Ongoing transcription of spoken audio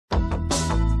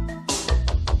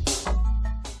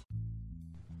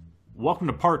Welcome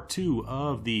to part 2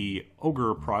 of the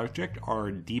Ogre Project, our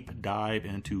deep dive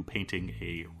into painting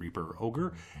a Reaper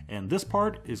Ogre. And this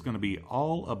part is going to be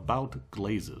all about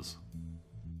glazes.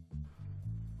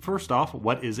 First off,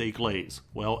 what is a glaze?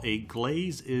 Well, a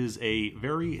glaze is a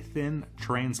very thin,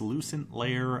 translucent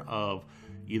layer of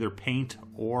either paint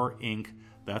or ink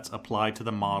that's applied to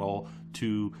the model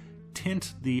to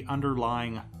tint the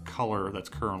underlying color that's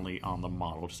currently on the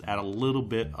model. Just add a little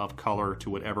bit of color to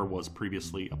whatever was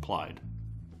previously applied.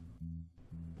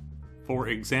 For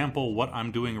example, what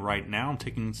I'm doing right now, I'm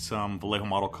taking some Vallejo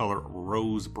model color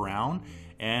rose brown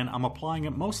and I'm applying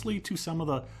it mostly to some of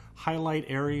the highlight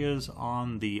areas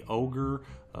on the Ogre.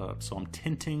 So I'm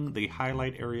tinting the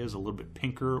highlight areas a little bit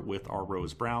pinker with our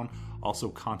rose brown, also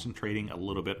concentrating a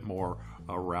little bit more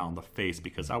around the face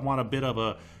because I want a bit of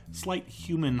a slight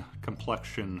human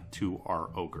complexion to our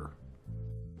Ogre.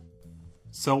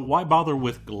 So why bother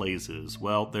with glazes?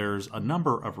 Well, there's a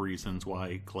number of reasons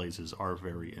why glazes are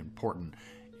very important.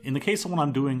 In the case of what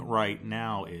I'm doing right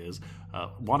now is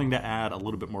wanting to add a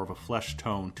little bit more of a flesh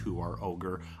tone to our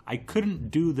Ogre. I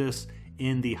couldn't do this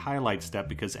in the highlight step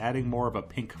because adding more of a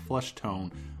pink flesh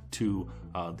tone to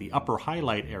the upper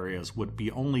highlight areas would be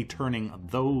only turning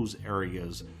those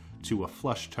areas to a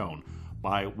flesh tone.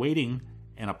 By waiting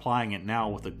and applying it now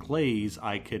with a glaze,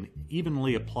 I can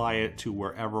evenly apply it to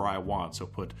wherever I want. So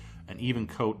put an even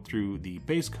coat through the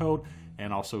base coat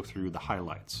and also through the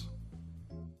highlights.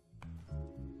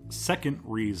 Second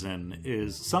reason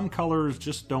is some colors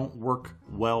just don't work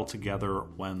well together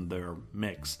when they're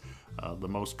mixed. The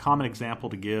most common example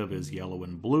to give is yellow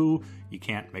and blue. You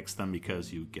can't mix them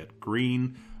because you get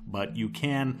green, but you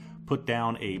can put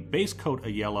down a base coat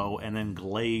of yellow and then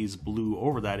glaze blue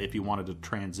over that if you wanted to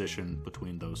transition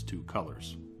between those two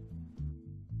colors.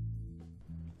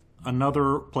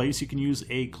 Another place you can use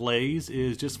a glaze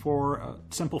is just for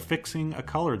simple fixing a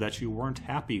color that you weren't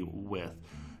happy with.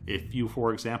 If you,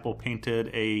 for example,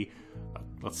 painted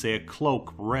let's say a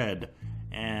cloak red,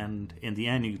 and in the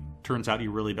end it turns out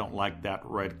you really don't like that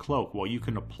red cloak, well, you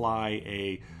can apply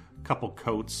a couple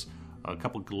coats, a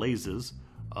couple glazes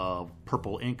of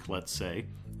purple ink, let's say,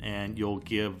 and you'll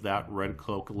give that red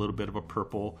cloak a little bit of a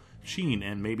purple sheen,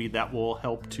 and maybe that will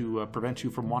help to prevent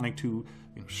you from wanting to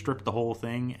strip the whole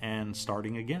thing and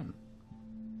starting again.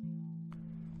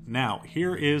 Now,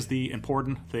 here is the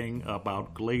important thing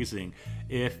about glazing.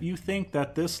 If you think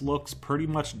that this looks pretty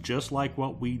much just like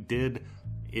what we did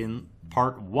in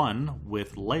part 1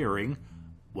 with layering,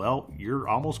 well, you're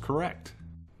almost correct.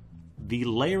 The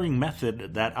layering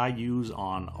method that I use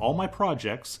on all my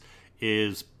projects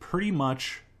is pretty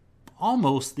much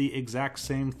almost the exact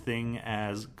same thing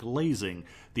as glazing.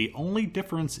 The only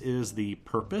difference is the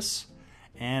purpose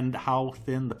and how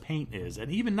thin the paint is,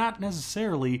 and even not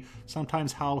necessarily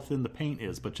sometimes how thin the paint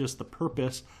is, but just the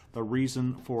purpose, the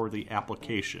reason for the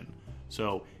application.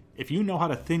 So if you know how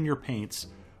to thin your paints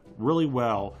really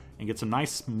well and get some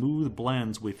nice smooth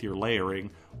blends with your layering,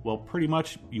 well, pretty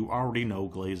much you already know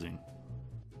glazing.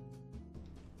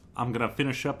 I'm gonna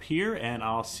finish up here and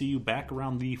I'll see you back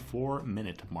around the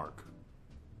 4-minute mark.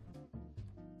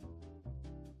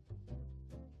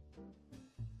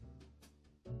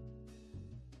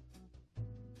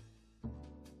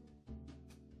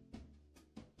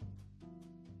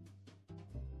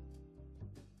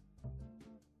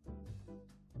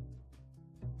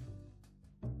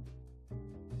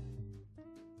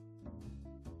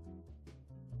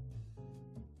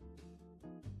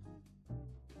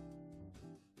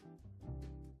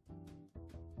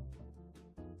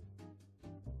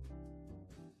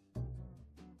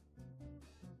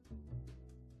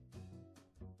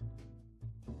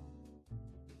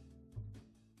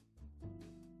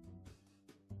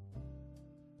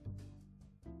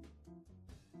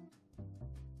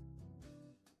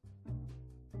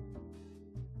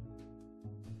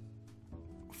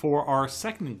 For our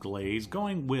second glaze,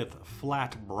 going with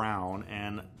flat brown,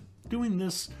 and doing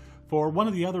this for one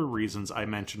of the other reasons I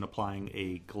mentioned applying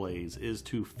a glaze is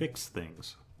to fix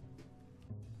things.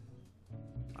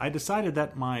 I decided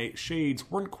that my shades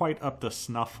weren't quite up to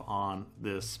snuff on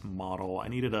this model. I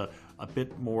needed a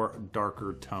bit more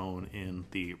darker tone in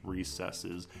the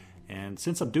recesses. And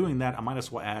since I'm doing that, I might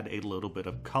as well add a little bit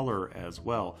of color as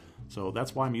well. So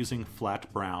that's why I'm using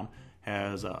flat brown.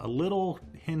 Has a little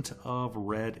hint of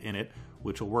red in it,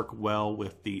 which will work well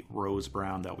with the rose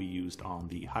brown that we used on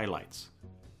the highlights.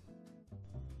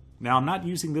 Now, I'm not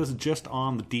using this just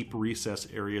on the deep recess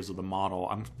areas of the model.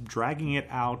 I'm dragging it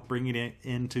out, bringing it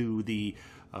into the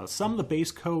some of the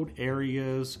base coat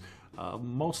areas,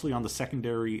 mostly on the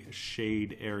secondary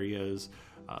shade areas,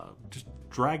 just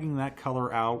dragging that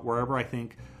color out wherever I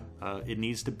think It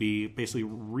needs to be basically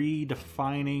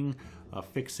redefining,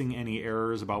 fixing any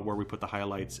errors about where we put the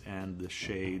highlights and the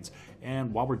shades,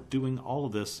 and while we're doing all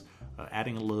of this,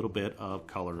 adding a little bit of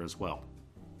color as well.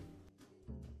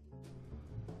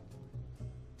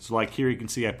 So like here you can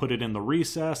see I put it in the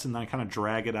recess and then I kind of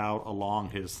drag it out along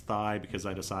his thigh because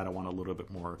I decide I want a little bit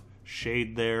more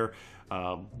shade there.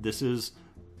 This is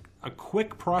a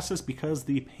quick process because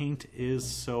the paint is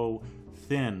so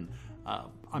thin.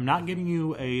 I'm not giving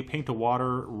you a paint to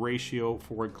water ratio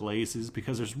for glazes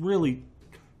because there's really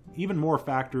even more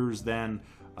factors than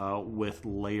with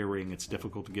layering. It's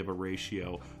difficult to give a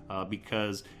ratio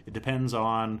because it depends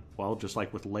on, well, just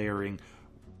like with layering,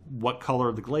 what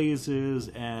color the glaze is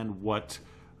and what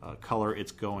color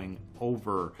it's going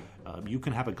over. You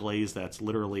can have a glaze that's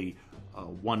literally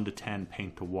 1 to 10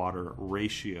 paint to water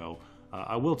ratio.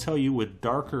 I will tell you with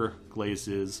darker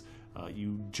glazes,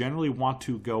 you generally want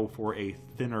to go for a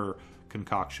thinner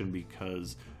concoction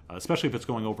because, especially if it's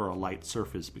going over a light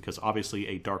surface, because obviously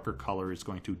a darker color is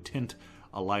going to tint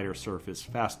a lighter surface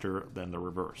faster than the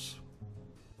reverse.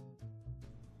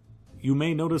 You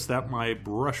may notice that my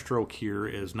brushstroke here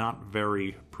is not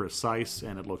very precise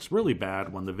and it looks really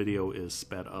bad when the video is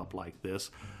sped up like this.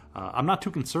 I'm not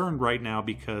too concerned right now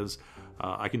because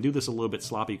I can do this a little bit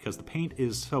sloppy because the paint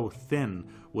is so thin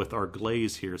with our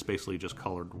glaze here. It's basically just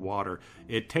colored water.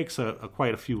 It takes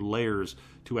quite a few layers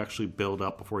to actually build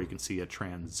up before you can see a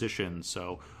transition.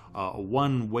 So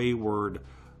one wayward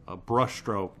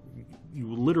brushstroke,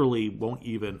 you literally won't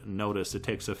even notice. It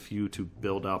takes a few to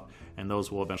build up, and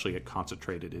those will eventually get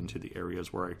concentrated into the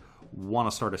areas where I want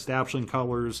to start establishing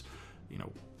colors. You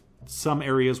know, some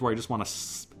areas where I just want a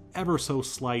ever so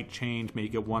slight change, maybe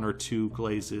get 1 or 2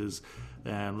 glazes,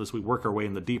 and as we work our way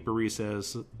in the deeper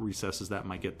recesses that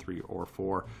might get 3 or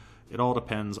 4. It all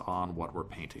depends on what we're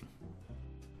painting.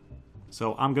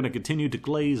 So I'm going to continue to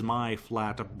glaze my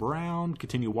flat brown.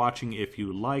 Continue watching if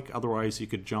you like, otherwise you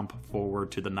could jump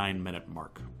forward to the 9-minute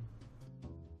mark.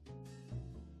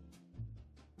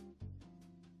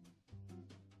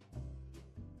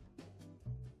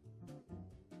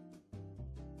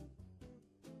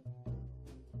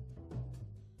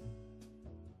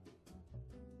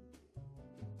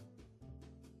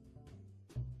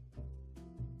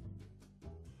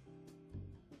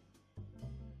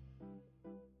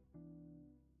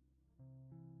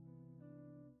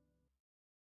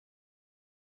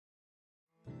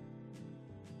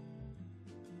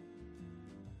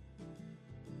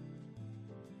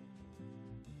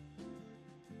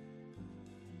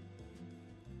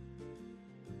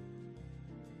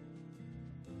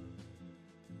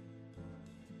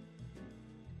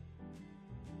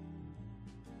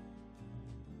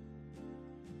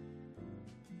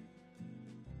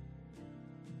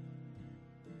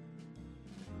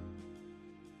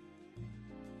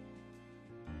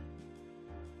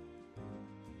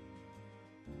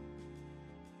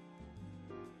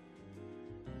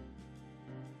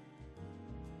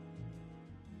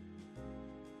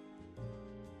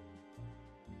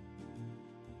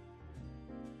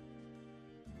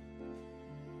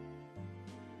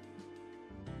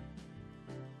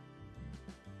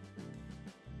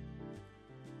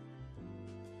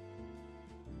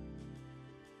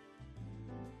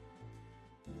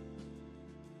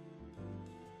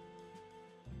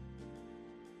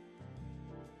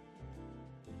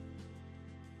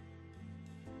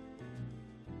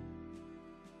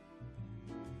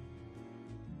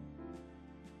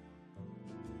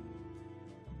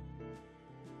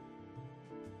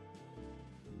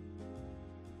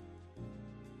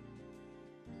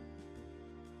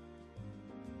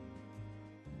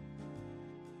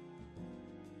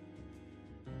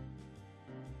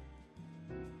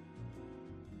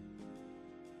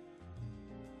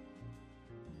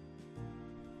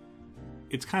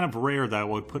 It's kind of rare that I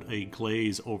would put a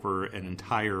glaze over an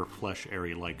entire flesh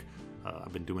area like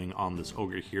I've been doing on this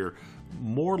ogre here.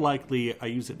 More likely I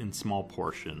use it in small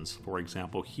portions. For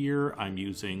example, here I'm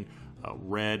using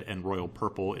red and royal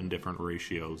purple in different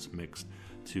ratios mixed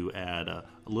to add a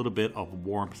little bit of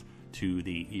warmth to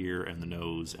the ear and the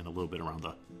nose and a little bit around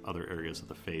the other areas of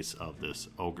the face of this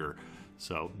ogre.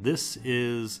 So this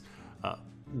is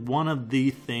one of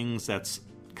the things that's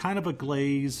kind of a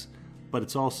glaze, but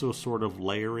it's also sort of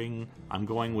layering. I'm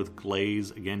going with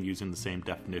glaze, again using the same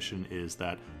definition, is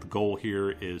that the goal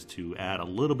here is to add a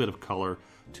little bit of color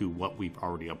to what we've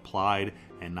already applied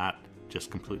and not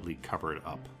just completely cover it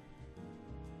up.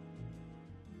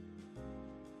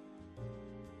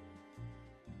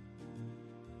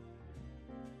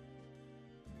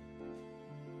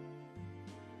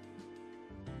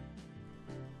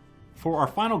 For our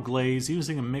final glaze,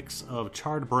 using a mix of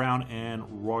charred brown and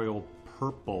royal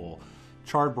purple.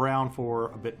 Charred brown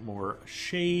for a bit more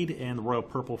shade and the royal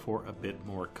purple for a bit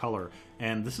more color.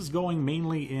 And this is going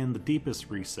mainly in the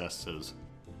deepest recesses.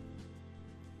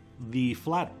 The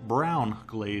flat brown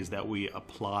glaze that we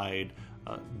applied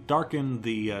darkened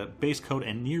the base coat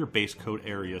and near base coat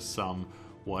area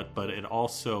somewhat, but it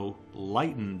also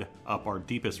lightened up our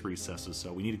deepest recesses.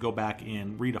 So we need to go back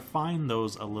and redefine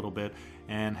those a little bit.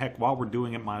 And heck, while we're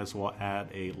doing it, might as well add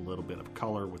a little bit of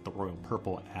color with the royal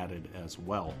purple added as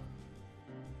well.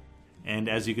 And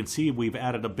as you can see, we've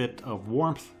added a bit of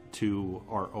warmth to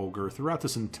our ogre throughout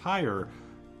this entire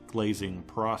glazing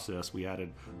process. We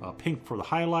added pink for the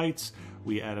highlights,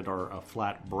 we added our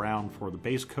flat brown for the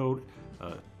base coat,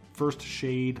 first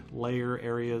shade layer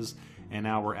areas, and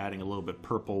now we're adding a little bit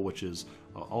purple, which is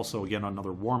also again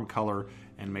another warm color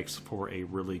and makes for a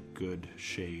really good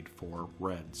shade for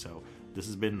red. So this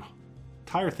has been,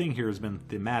 entire thing here has been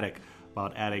thematic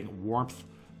about adding warmth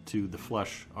to the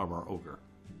flesh of our ogre.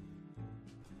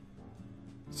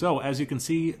 So as you can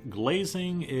see,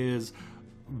 glazing is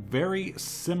very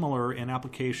similar in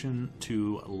application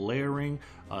to layering.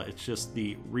 It's just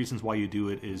the reasons why you do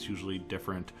it is usually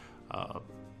different.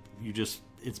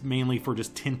 It's mainly for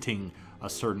just tinting a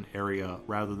certain area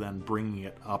rather than bringing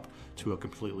it up to a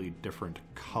completely different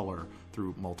color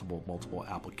through multiple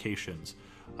applications.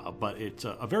 But it's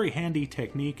a very handy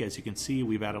technique. As you can see,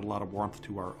 we've added a lot of warmth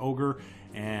to our ogre,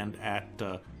 and at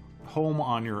home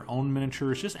on your own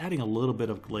miniatures, just adding a little bit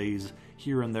of glaze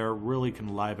here and there really can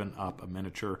liven up a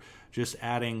miniature. Just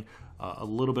adding a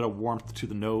little bit of warmth to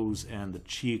the nose and the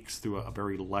cheeks through a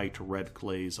very light red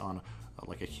glaze on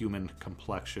like a human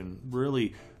complexion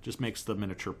really just makes the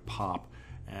miniature pop.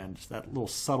 And just that little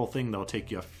subtle thing that'll take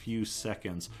you a few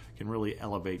seconds can really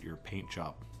elevate your paint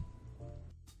job.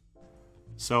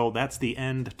 So that's the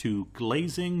end to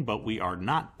glazing, but we are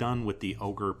not done with the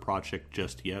Ogre project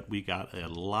just yet. We got a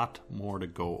lot more to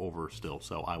go over still,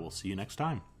 so I will see you next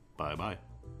time. Bye-bye.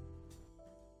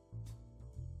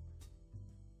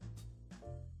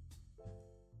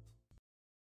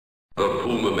 The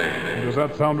Puma Man. Does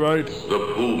that sound right?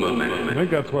 The Puma Man. I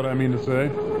think that's what I mean to say.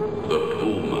 The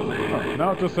Puma Man.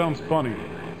 Now it just sounds funny.